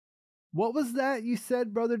What was that you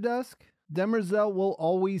said, Brother Dusk? Demerzel will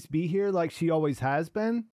always be here like she always has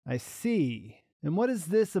been? I see. And what is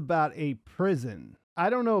this about a prison? I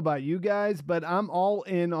don't know about you guys, but I'm all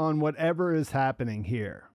in on whatever is happening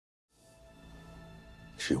here.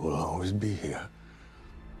 She will always be here,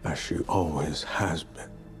 as she always has been.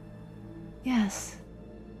 Yes.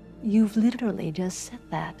 You've literally just said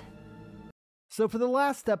that. So for the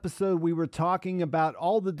last episode, we were talking about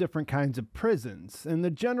all the different kinds of prisons and the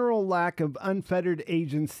general lack of unfettered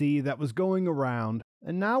agency that was going around.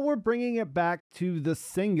 And now we're bringing it back to the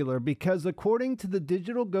singular because according to the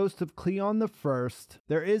digital ghost of Cleon I,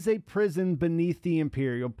 there is a prison beneath the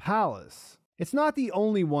Imperial Palace. It's not the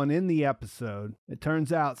only one in the episode. It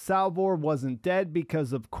turns out Salvor wasn't dead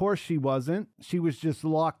because of course she wasn't. She was just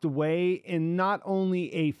locked away in not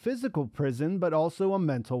only a physical prison, but also a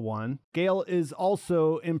mental one. Gaal is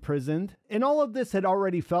also imprisoned. And all of this had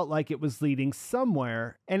already felt like it was leading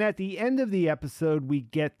somewhere. And at the end of the episode, we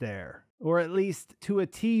get there. Or at least to a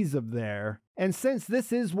tease of there. And since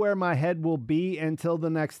this is where my head will be until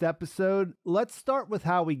the next episode, let's start with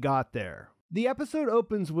how we got there. The episode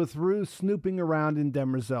opens with Rue snooping around in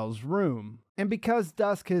Demerzel's room. And because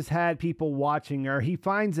Dusk has had people watching her, he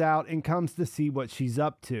finds out and comes to see what she's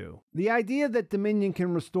up to. The idea that Dominion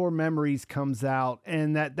can restore memories comes out,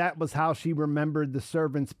 and that was how she remembered the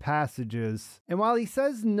servants' passages. And while he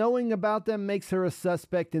says knowing about them makes her a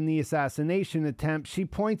suspect in the assassination attempt, she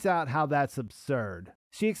points out how that's absurd.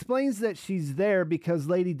 She explains that she's there because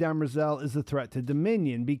Lady Demerzel is a threat to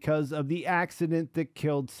Dominion because of the accident that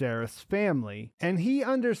killed Sareth's family. And he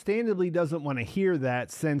understandably doesn't want to hear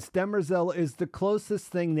that since Demerzel is the closest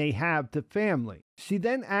thing they have to family. She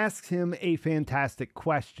then asks him a fantastic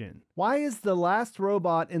question. Why is the last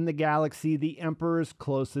robot in the galaxy the Emperor's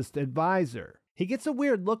closest advisor? He gets a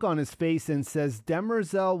weird look on his face and says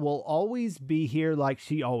Demerzel will always be here like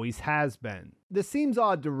she always has been. This seems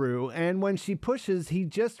odd to Rue, and when she pushes, he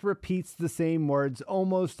just repeats the same words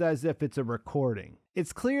almost as if it's a recording.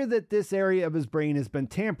 It's clear that this area of his brain has been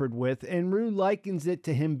tampered with, and Rue likens it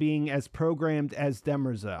to him being as programmed as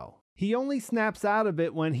Demerzel. He only snaps out of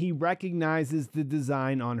it when he recognizes the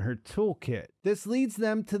design on her toolkit. This leads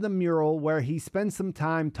them to the mural where he spends some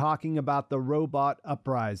time talking about the robot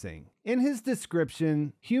uprising. In his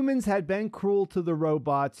description, humans had been cruel to the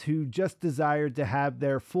robots who just desired to have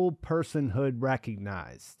their full personhood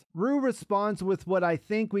recognized. Rue responds with what I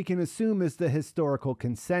think we can assume is the historical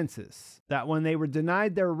consensus, that when they were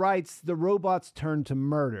denied their rights, the robots turned to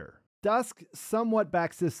murder. Dusk somewhat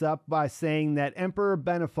backs this up by saying that Emperor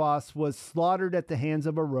Benephos was slaughtered at the hands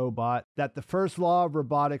of a robot, that the first law of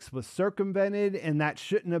robotics was circumvented and that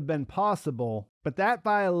shouldn't have been possible, but that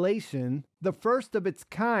violation, the first of its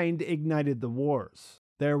kind, ignited the wars.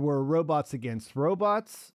 There were robots against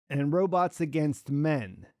robots and robots against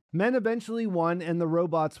men. Men eventually won and the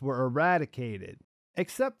robots were eradicated,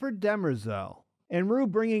 except for Demerzel. And Rue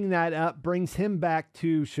bringing that up brings him back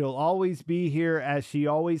to she'll always be here as she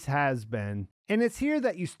always has been. And it's here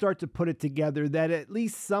that you start to put it together that at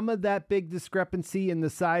least some of that big discrepancy in the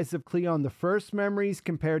size of Cleon I's memories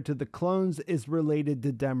compared to the clones is related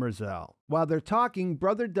to Demerzel. While they're talking,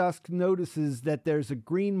 Brother Dusk notices that there's a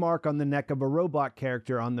green mark on the neck of a robot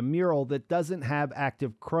character on the mural that doesn't have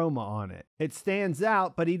active chroma on it. It stands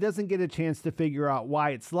out, but he doesn't get a chance to figure out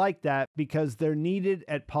why it's like that because they're needed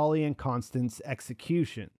at Poly and Constance's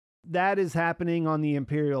execution. That is happening on the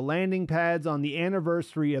Imperial landing pads on the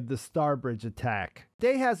anniversary of the Starbridge attack.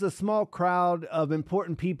 Day has a small crowd of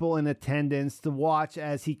important people in attendance to watch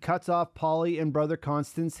as he cuts off Poly and Brother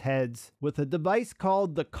Constance's heads with a device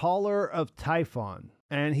called the Collar of Typhon.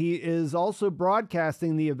 And he is also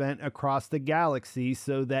broadcasting the event across the galaxy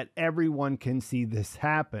so that everyone can see this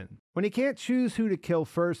happen. When he can't choose who to kill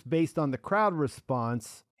first based on the crowd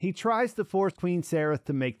response, he tries to force Queen Sareth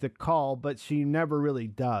to make the call, but she never really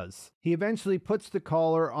does. He eventually puts the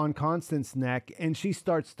collar on Constance's neck and she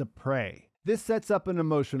starts to pray. This sets up an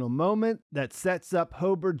emotional moment that sets up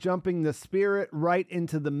Hober jumping the spirit right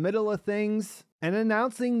into the middle of things and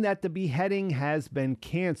announcing that the beheading has been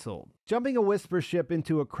canceled. Jumping a whisper ship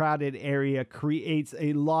into a crowded area creates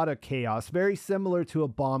a lot of chaos, very similar to a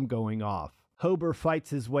bomb going off. Hober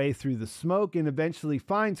fights his way through the smoke and eventually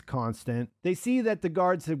finds Constant. They see that the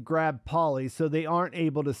guards have grabbed Poly, so they aren't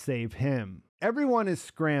able to save him. Everyone is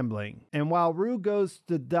scrambling, and while Rue goes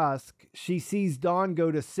to Dusk, she sees Dawn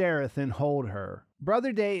go to Sareth and hold her.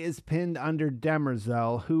 Brother Day is pinned under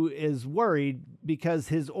Demerzel, who is worried because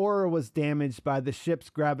his aura was damaged by the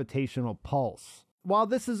ship's gravitational pulse. While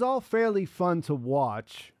this is all fairly fun to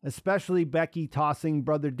watch, especially Becky tossing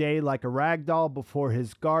Brother Day like a ragdoll before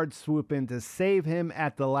his guards swoop in to save him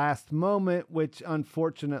at the last moment, which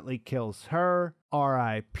unfortunately kills her,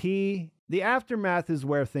 R.I.P., the aftermath is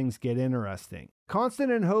where things get interesting.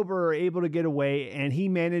 Constant and Hober are able to get away, and he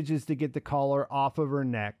manages to get the collar off of her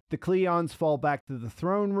neck. The Cleons fall back to the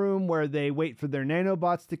throne room where they wait for their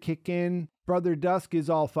nanobots to kick in. Brother Dusk is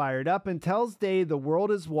all fired up and tells Day the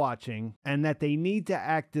world is watching and that they need to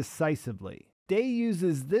act decisively. Day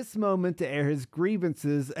uses this moment to air his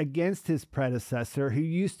grievances against his predecessor, who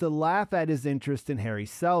used to laugh at his interest in Hari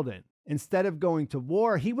Seldon. Instead of going to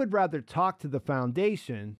war, he would rather talk to the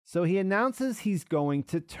Foundation, so he announces he's going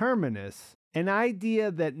to Terminus, an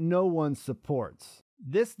idea that no one supports.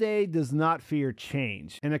 This Day does not fear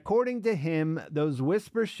change, and according to him, those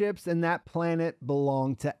whisper ships and that planet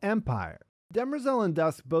belong to Empire. Demerzel and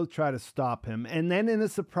Dusk both try to stop him, and then in a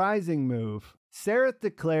surprising move, Sareth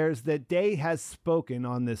declares that Day has spoken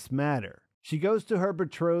on this matter. She goes to her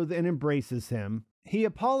betrothed and embraces him. He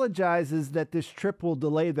apologizes that this trip will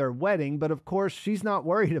delay their wedding, but of course she's not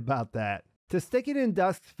worried about that. To stick it in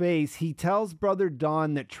Dusk's face, he tells Brother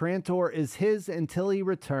Dawn that Trantor is his until he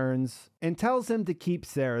returns, and tells him to keep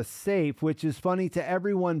Sareth safe, which is funny to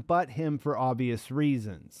everyone but him for obvious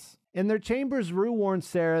reasons. In their chambers, Rue warns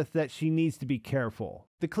Sareth that she needs to be careful.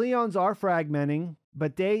 The Cleons are fragmenting,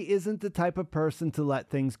 but Day isn't the type of person to let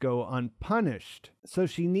things go unpunished, so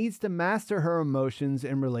she needs to master her emotions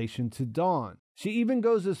in relation to Dawn. She even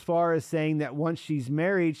goes as far as saying that once she's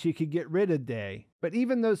married, she could get rid of Day. But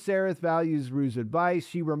even though Sareth values Rue's advice,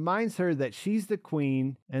 she reminds her that she's the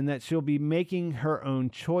queen and that she'll be making her own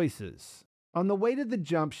choices. On the way to the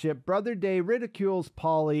jump ship, Brother Day ridicules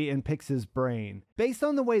Poly and picks his brain. Based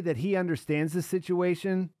on the way that he understands the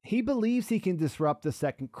situation, he believes he can disrupt the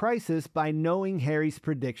second crisis by knowing Harry's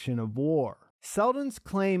prediction of war. Seldon's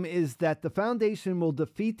claim is that the Foundation will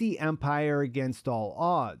defeat the Empire against all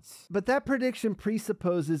odds, but that prediction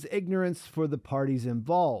presupposes ignorance for the parties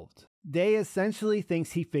involved. Day essentially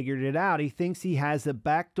thinks he figured it out. He thinks he has a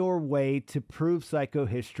backdoor way to prove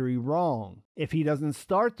psychohistory wrong. If he doesn't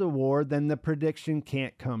start the war, then the prediction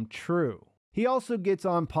can't come true. He also gets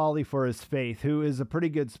on Poly for his faith, who is a pretty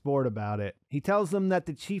good sport about it. He tells them that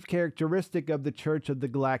the chief characteristic of the Church of the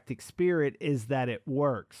Galactic Spirit is that it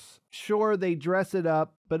works. Sure, they dress it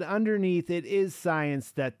up, but underneath it is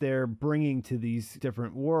science that they're bringing to these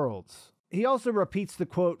different worlds. He also repeats the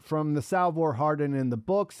quote from the Salvor Harden in the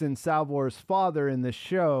books and Salvor's father in the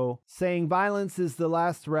show, saying violence is the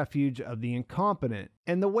last refuge of the incompetent.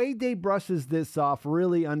 And the way Day brushes this off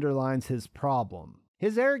really underlines his problem.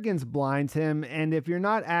 His arrogance blinds him, and if you're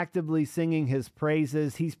not actively singing his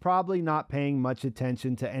praises, he's probably not paying much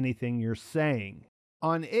attention to anything you're saying.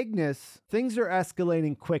 On Ignis, things are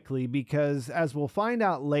escalating quickly because, as we'll find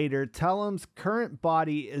out later, Tellem's current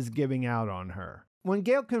body is giving out on her. When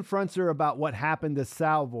Gaal confronts her about what happened to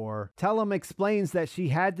Salvor, Tellem explains that she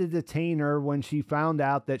had to detain her when she found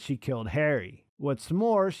out that she killed Hari. What's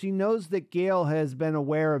more, she knows that Gaal has been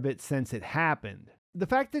aware of it since it happened. The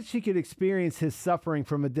fact that she could experience his suffering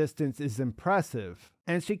from a distance is impressive,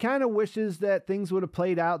 and she kind of wishes that things would have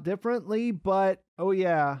played out differently, but oh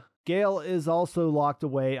yeah, Gaal is also locked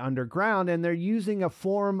away underground, and they're using a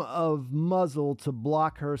form of muzzle to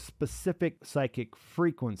block her specific psychic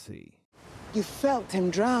frequency. You felt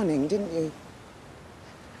him drowning, didn't you?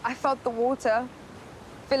 I felt the water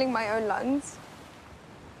filling my own lungs.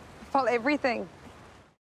 I felt everything.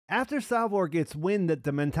 After Salvor gets wind that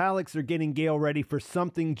the Mentalics are getting Gaal ready for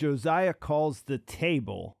something Josiah calls the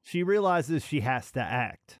table, she realizes she has to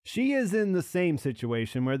act. She is in the same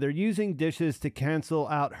situation where they're using dishes to cancel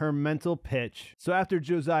out her mental pitch, so after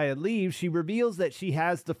Josiah leaves, she reveals that she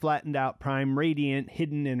has the flattened out Prime Radiant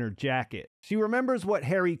hidden in her jacket. She remembers what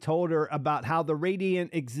Hari told her about how the Radiant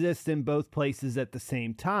exists in both places at the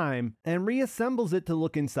same time, and reassembles it to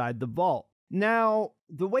look inside the vault. Now,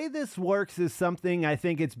 the way this works is something I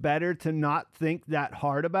think it's better to not think that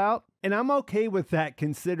hard about, and I'm okay with that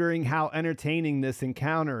considering how entertaining this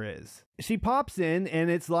encounter is. She pops in,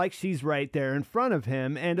 and it's like she's right there in front of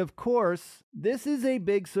him, and of course, this is a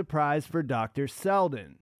big surprise for Dr.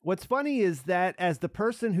 Seldon. What's funny is that as the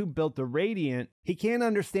person who built the Radiant, he can't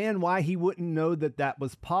understand why he wouldn't know that that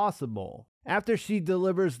was possible. After she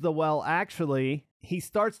delivers the well, actually, he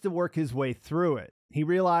starts to work his way through it. He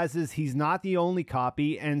realizes he's not the only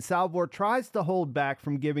copy, and Salvor tries to hold back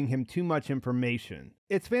from giving him too much information.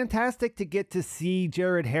 It's fantastic to get to see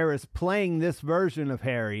Jared Harris playing this version of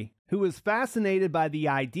Hari, who is fascinated by the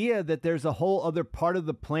idea that there's a whole other part of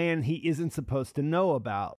the plan he isn't supposed to know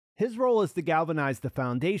about. His role is to galvanize the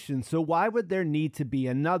Foundation, so why would there need to be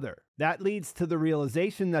another? That leads to the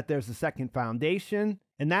realization that there's a second Foundation,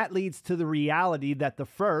 and that leads to the reality that the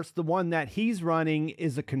first, the one that he's running,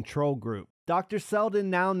 is a control group. Dr.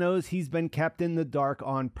 Seldon now knows he's been kept in the dark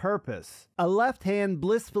on purpose, a left hand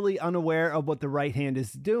blissfully unaware of what the right hand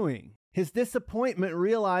is doing. His disappointment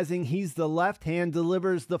realizing he's the left hand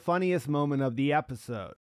delivers the funniest moment of the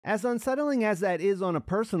episode. As unsettling as that is on a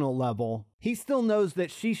personal level, he still knows that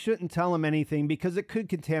she shouldn't tell him anything because it could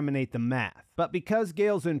contaminate the math. But because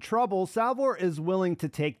Gaal's in trouble, Salvor is willing to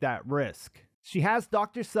take that risk. She has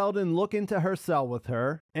Dr. Seldon look into her cell with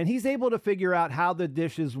her, and he's able to figure out how the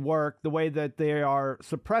dishes work the way that they are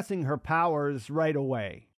suppressing her powers right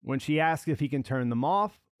away. When she asks if he can turn them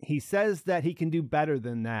off, he says that he can do better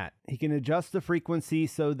than that. He can adjust the frequency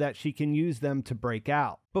so that she can use them to break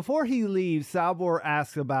out. Before he leaves, Salvor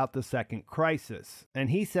asks about the second crisis, and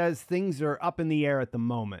he says things are up in the air at the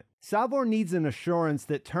moment. Salvor needs an assurance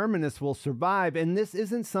that Terminus will survive, and this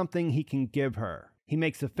isn't something he can give her. He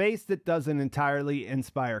makes a face that doesn't entirely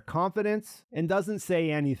inspire confidence and doesn't say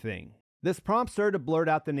anything. This prompts her to blurt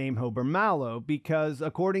out the name Hober Mallow because,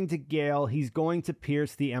 according to Gaal, he's going to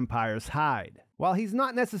pierce the Empire's hide. While he's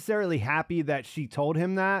not necessarily happy that she told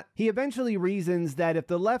him that, he eventually reasons that if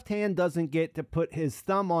the left hand doesn't get to put his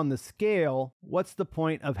thumb on the scale, what's the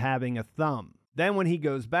point of having a thumb? Then when he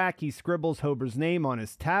goes back, he scribbles Hober's name on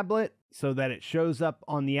his tablet so that it shows up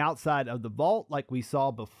on the outside of the vault like we saw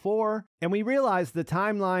before, and we realize the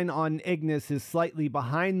timeline on Ignis is slightly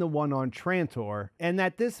behind the one on Trantor, and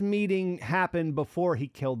that this meeting happened before he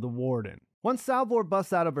killed the Warden. Once Salvor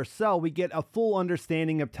busts out of her cell, we get a full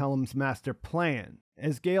understanding of Tellem's master plan.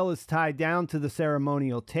 As Gaal is tied down to the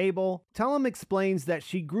ceremonial table, Tellem explains that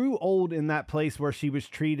she grew old in that place where she was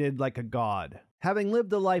treated like a god. Having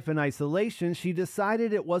lived a life in isolation, she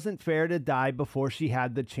decided it wasn't fair to die before she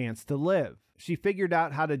had the chance to live. She figured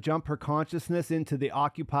out how to jump her consciousness into the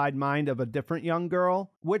occupied mind of a different young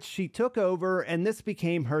girl, which she took over, and this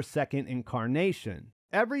became her second incarnation.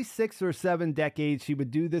 Every 6 or 7 decades she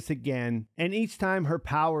would do this again, and each time her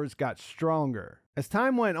powers got stronger. As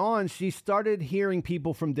time went on, she started hearing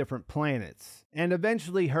people from different planets, and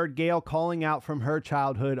eventually heard Gaal calling out from her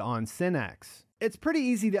childhood on Synnax. It's pretty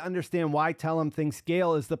easy to understand why Tellem thinks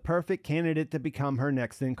Gaal is the perfect candidate to become her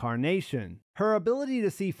next incarnation. Her ability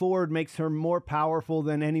to see forward makes her more powerful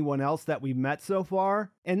than anyone else that we've met so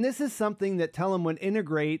far, and this is something that Tellem would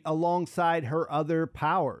integrate alongside her other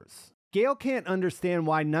powers. Gaal can't understand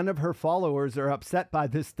why none of her followers are upset by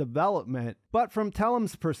this development, but from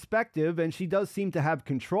Tellem's perspective, and she does seem to have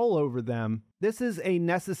control over them, this is a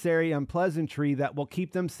necessary unpleasantry that will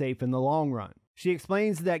keep them safe in the long run. She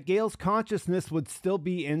explains that Gaal's consciousness would still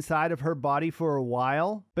be inside of her body for a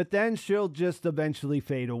while, but then she'll just eventually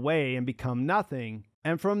fade away and become nothing,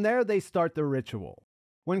 and from there they start the ritual.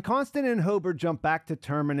 When Constant and Hober jump back to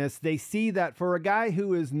Terminus, they see that for a guy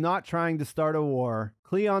who is not trying to start a war,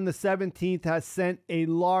 Cleon the 17th has sent a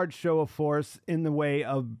large show of force in the way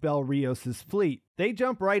of Belrios' fleet. They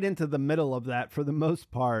jump right into the middle of that for the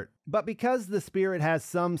most part, but because the Spirit has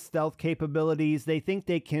some stealth capabilities, they think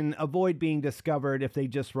they can avoid being discovered if they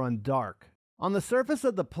just run dark. On the surface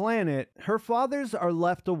of the planet, her fathers are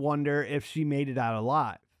left to wonder if she made it out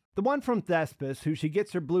alive. The one from Thespis, who she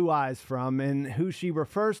gets her blue eyes from, and who she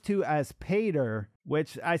refers to as Pater,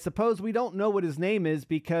 which I suppose we don't know what his name is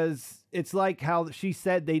because it's like how she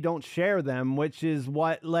said they don't share them, which is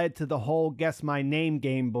what led to the whole guess my name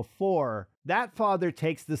game before. That father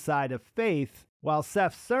takes the side of faith, while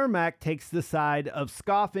Seth Cermak takes the side of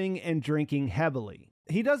scoffing and drinking heavily.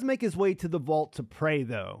 He does make his way to the vault to pray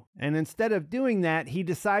though, and instead of doing that, he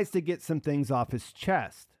decides to get some things off his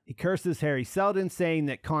chest. He curses Hari Seldon, saying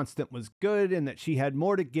that Constant was good and that she had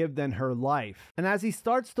more to give than her life. And as he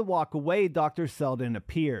starts to walk away, Dr. Seldon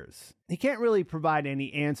appears. He can't really provide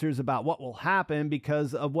any answers about what will happen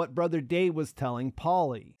because of what Brother Day was telling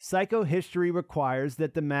Poly. Psychohistory requires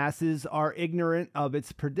that the masses are ignorant of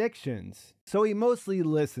its predictions. So he mostly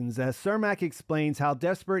listens as Cermak explains how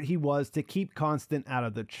desperate he was to keep Constant out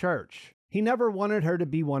of the church. He never wanted her to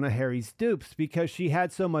be one of Harry's dupes because she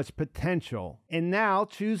had so much potential, and now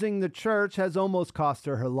choosing the church has almost cost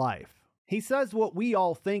her her life. He says what we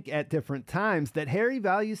all think at different times, that Hari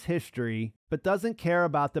values history but doesn't care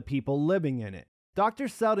about the people living in it. Dr.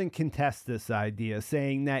 Seldon contests this idea,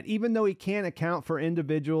 saying that even though he can't account for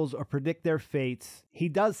individuals or predict their fates, he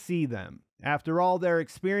does see them. After all, their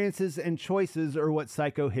experiences and choices are what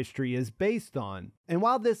psychohistory is based on. And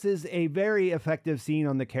while this is a very effective scene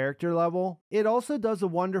on the character level, it also does a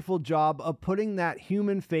wonderful job of putting that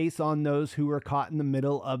human face on those who are caught in the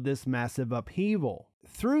middle of this massive upheaval.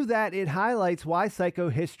 Through that, it highlights why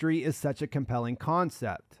psychohistory is such a compelling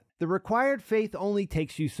concept. The required faith only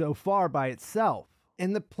takes you so far by itself,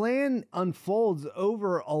 and the plan unfolds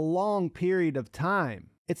over a long period of time.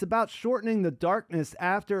 It's about shortening the darkness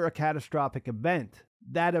after a catastrophic event.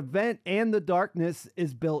 That event and the darkness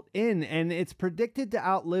is built in, and it's predicted to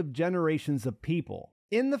outlive generations of people.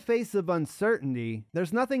 In the face of uncertainty,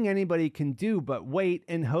 there's nothing anybody can do but wait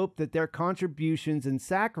and hope that their contributions and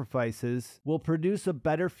sacrifices will produce a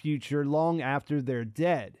better future long after they're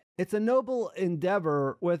dead. It's a noble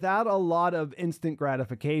endeavor without a lot of instant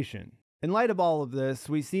gratification. In light of all of this,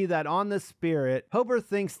 we see that on the Spirit, Hober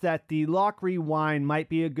thinks that the Ella-Rae wine might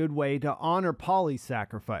be a good way to honor Poly's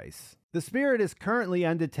sacrifice. The Spirit is currently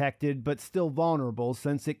undetected but still vulnerable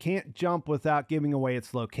since it can't jump without giving away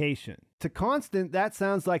its location. To Constant, that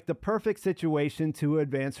sounds like the perfect situation to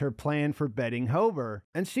advance her plan for betting Hober,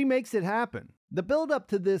 and she makes it happen. The build-up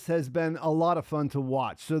to this has been a lot of fun to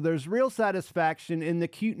watch, so there's real satisfaction in the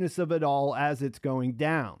cuteness of it all as it's going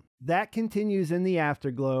down. That continues in the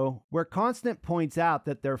afterglow, where Constant points out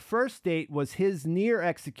that their first date was his near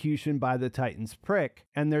execution by the Titan's prick,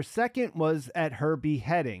 and their second was at her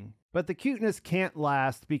beheading. But the cuteness can't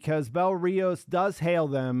last because Bel Rios does hail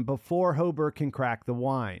them before Hober can crack the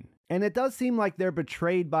wine. And it does seem like they're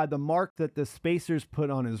betrayed by the mark that the spacers put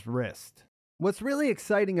on his wrist. What's really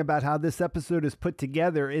exciting about how this episode is put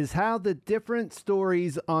together is how the different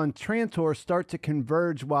stories on Trantor start to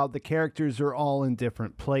converge while the characters are all in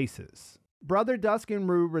different places. Brother Dusk and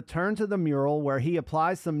Rue return to the mural where he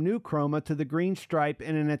applies some new chroma to the green stripe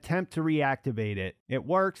in an attempt to reactivate it. It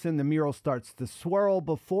works and the mural starts to swirl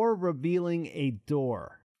before revealing a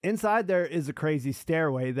door. Inside there is a crazy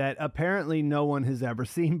stairway that apparently no one has ever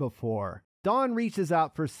seen before. Dawn reaches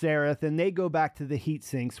out for Sareth and they go back to the heat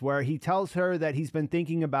sinks where he tells her that he's been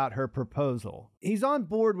thinking about her proposal. He's on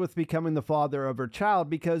board with becoming the father of her child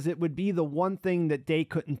because it would be the one thing that Day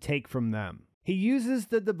couldn't take from them. He uses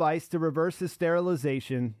the device to reverse his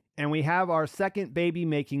sterilization, and we have our second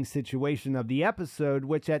baby-making situation of the episode,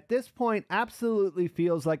 which at this point absolutely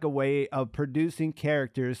feels like a way of producing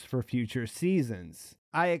characters for future seasons.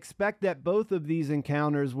 I expect that both of these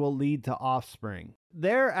encounters will lead to offspring.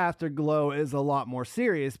 Their afterglow is a lot more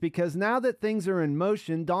serious because now that things are in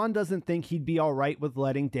motion, Dawn doesn't think he'd be alright with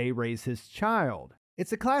letting Day raise his child.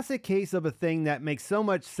 It's a classic case of a thing that makes so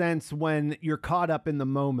much sense when you're caught up in the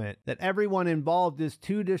moment that everyone involved is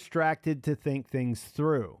too distracted to think things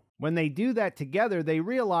through. When they do that together, they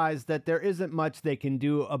realize that there isn't much they can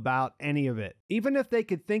do about any of it. Even if they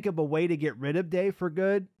could think of a way to get rid of Day for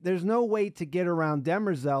good, there's no way to get around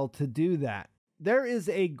Demerzel to do that. There is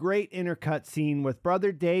a great intercut scene with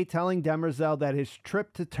Brother Day telling Demerzel that his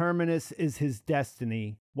trip to Terminus is his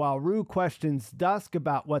destiny, while Rue questions Dusk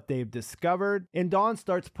about what they've discovered, and Dawn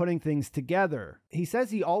starts putting things together. He says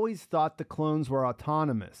he always thought the clones were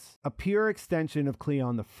autonomous, a pure extension of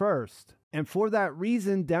Cleon I, and for that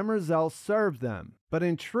reason Demerzel served them. But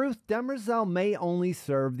in truth, Demerzel may only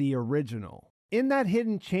serve the original. In that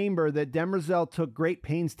hidden chamber that Demerzel took great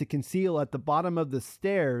pains to conceal at the bottom of the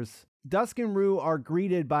stairs, Dusk and Rue are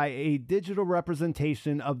greeted by a digital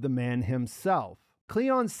representation of the man himself.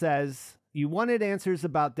 Cleon says, "You wanted answers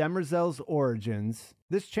about Demerzel's origins.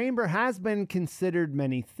 This chamber has been considered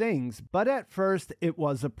many things, but at first it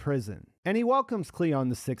was a prison." And he welcomes Cleon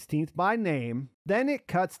the 16th by name. Then it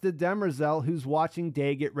cuts to Demerzel, who's watching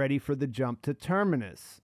Day get ready for the jump to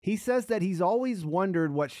Terminus. He says that he's always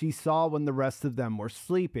wondered what she saw when the rest of them were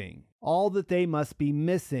sleeping. All that they must be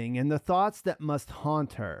missing and the thoughts that must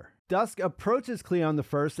haunt her. Dusk approaches Cleon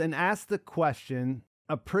I and asks the question,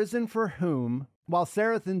 a prison for whom? While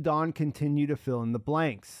Sareth and Dawn continue to fill in the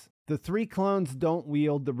blanks. The three clones don't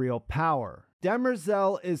wield the real power.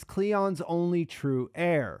 Demerzel is Cleon's only true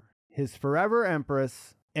heir, his forever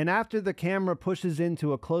empress, and after the camera pushes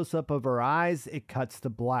into a close-up of her eyes, it cuts to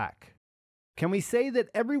black. Can we say that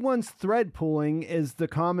everyone's thread pulling is the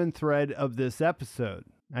common thread of this episode?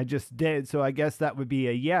 I just did, so I guess that would be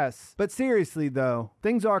a yes. But seriously though,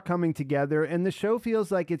 things are coming together and the show feels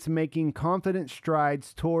like it's making confident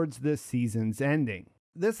strides towards this season's ending.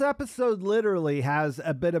 This episode literally has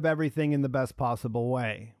a bit of everything in the best possible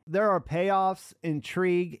way. There are payoffs,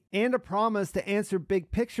 intrigue, and a promise to answer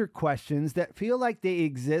big picture questions that feel like they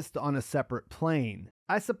exist on a separate plane.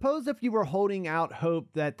 I suppose if you were holding out hope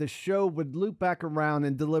that the show would loop back around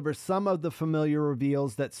and deliver some of the familiar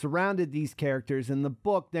reveals that surrounded these characters in the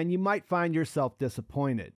book, then you might find yourself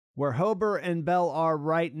disappointed. Where Hober and Bel are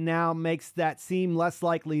right now makes that seem less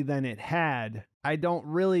likely than it had. I don't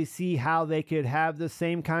really see how they could have the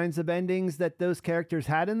same kinds of endings that those characters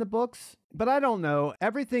had in the books. But I don't know,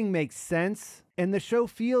 everything makes sense, and the show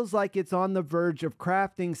feels like it's on the verge of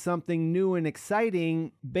crafting something new and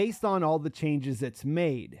exciting based on all the changes it's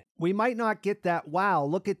made. We might not get that, wow,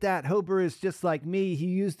 look at that, Hober is just like me, he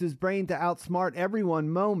used his brain to outsmart everyone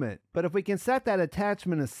moment. But if we can set that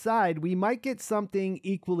attachment aside, we might get something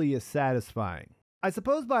equally as satisfying. I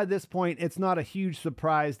suppose by this point, it's not a huge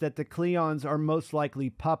surprise that the Cleons are most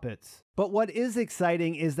likely puppets. But what is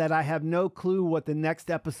exciting is that I have no clue what the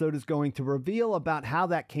next episode is going to reveal about how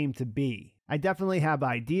that came to be. I definitely have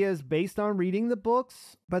ideas based on reading the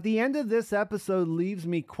books, but the end of this episode leaves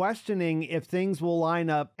me questioning if things will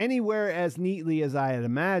line up anywhere as neatly as I had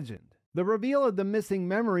imagined. The reveal of the missing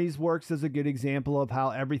memories works as a good example of how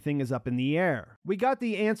everything is up in the air. We got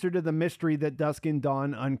the answer to the mystery that Dusk and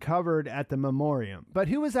Dawn uncovered at the memoriam, but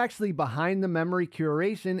who is actually behind the memory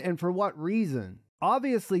curation and for what reason?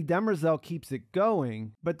 Obviously, Demerzel keeps it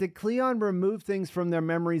going, but did Cleon remove things from their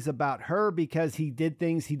memories about her because he did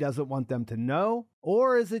things he doesn't want them to know?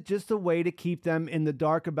 Or is it just a way to keep them in the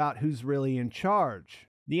dark about who's really in charge?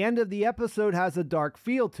 The end of the episode has a dark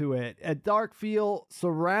feel to it, a dark feel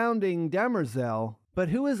surrounding Demerzel, but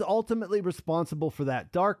who is ultimately responsible for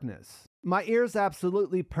that darkness? My ears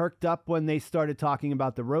absolutely perked up when they started talking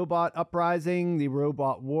about the robot uprising, the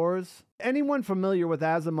robot wars. Anyone familiar with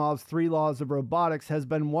Asimov's 3 laws of robotics has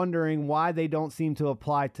been wondering why they don't seem to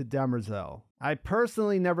apply to Demerzel. I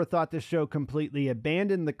personally never thought the show completely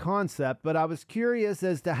abandoned the concept, but I was curious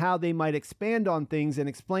as to how they might expand on things and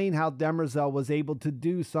explain how Demerzel was able to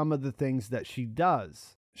do some of the things that she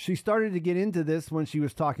does. She started to get into this when she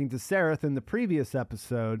was talking to Sareth in the previous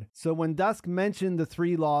episode, so when Dusk mentioned the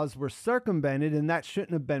 3 laws were circumvented and that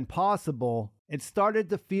shouldn't have been possible, it started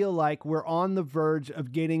to feel like we're on the verge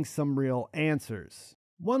of getting some real answers.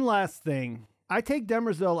 One last thing. I take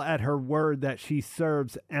Demerzel at her word that she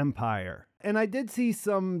serves Empire, and I did see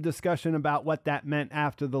some discussion about what that meant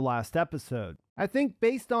after the last episode. I think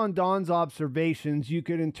based on Dawn's observations, you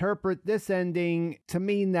could interpret this ending to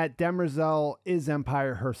mean that Demerzel is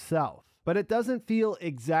Empire herself, but it doesn't feel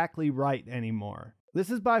exactly right anymore. This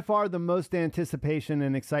is by far the most anticipation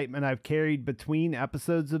and excitement I've carried between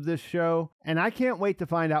episodes of this show, and I can't wait to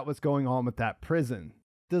find out what's going on with that prison.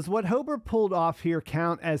 Does what Hober pulled off here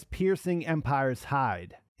count as piercing Empire's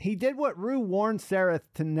hide? He did what Rue warned Sareth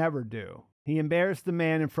to never do. He embarrassed the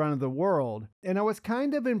man in front of the world, and I was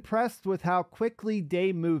kind of impressed with how quickly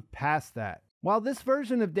Day moved past that. While this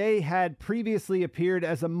version of Day had previously appeared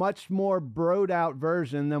as a much more broed out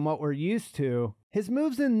version than what we're used to, his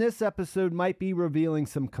moves in this episode might be revealing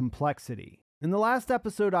some complexity. In the last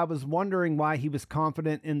episode, I was wondering why he was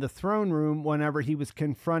confident in the throne room whenever he was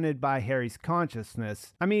confronted by Harry's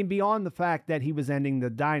consciousness. I mean, beyond the fact that he was ending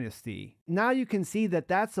the dynasty. Now you can see that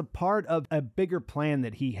that's a part of a bigger plan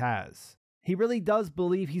that he has. He really does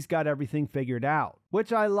believe he's got everything figured out,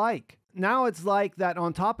 which I like. Now it's like that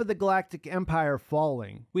on top of the Galactic Empire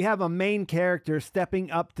falling, we have a main character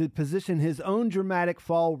stepping up to position his own dramatic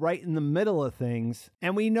fall right in the middle of things,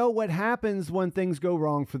 and we know what happens when things go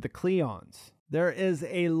wrong for the Cleons. There is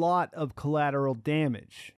a lot of collateral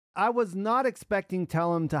damage. I was not expecting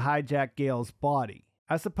Tellem to hijack Gaal's body.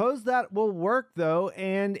 I suppose that will work though,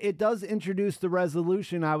 and it does introduce the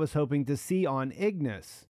resolution I was hoping to see on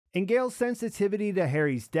Ignis. In Gaal's sensitivity to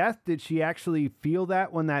Harry's death, did she actually feel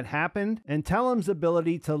that when that happened? And Tellem's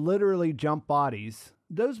ability to literally jump bodies.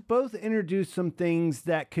 Those both introduce some things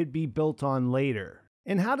that could be built on later.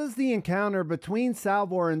 And how does the encounter between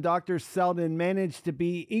Salvor and Dr. Seldon manage to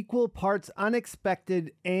be equal parts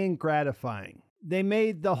unexpected and gratifying? They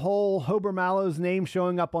made the whole Hober Mallow's name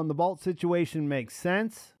showing up on the vault situation make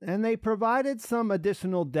sense, and they provided some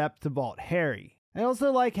additional depth to vault Harry. I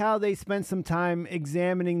also like how they spent some time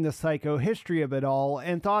examining the psychohistory of it all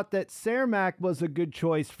and thought that Cermak was a good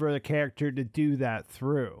choice for the character to do that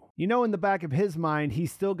through. You know, in the back of his mind,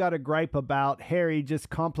 he's still got a gripe about Harry just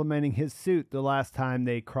complimenting his suit the last time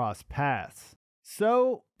they crossed paths.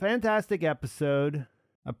 So, fantastic episode.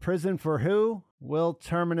 A prison for who? Will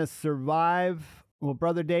Terminus survive? Will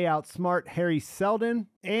Brother Day outsmart Hari Seldon?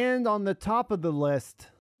 And on the top of the list,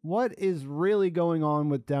 what is really going on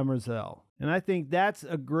with Demerzel? And I think that's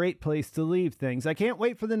a great place to leave things. I can't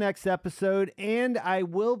wait for the next episode, and I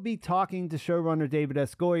will be talking to showrunner David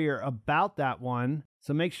S. Goyer about that one.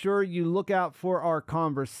 So make sure you look out for our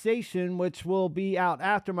conversation, which will be out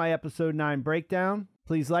after my episode 9 breakdown.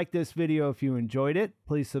 Please like this video if you enjoyed it.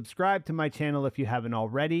 Please subscribe to my channel if you haven't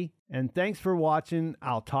already. And thanks for watching.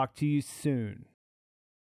 I'll talk to you soon.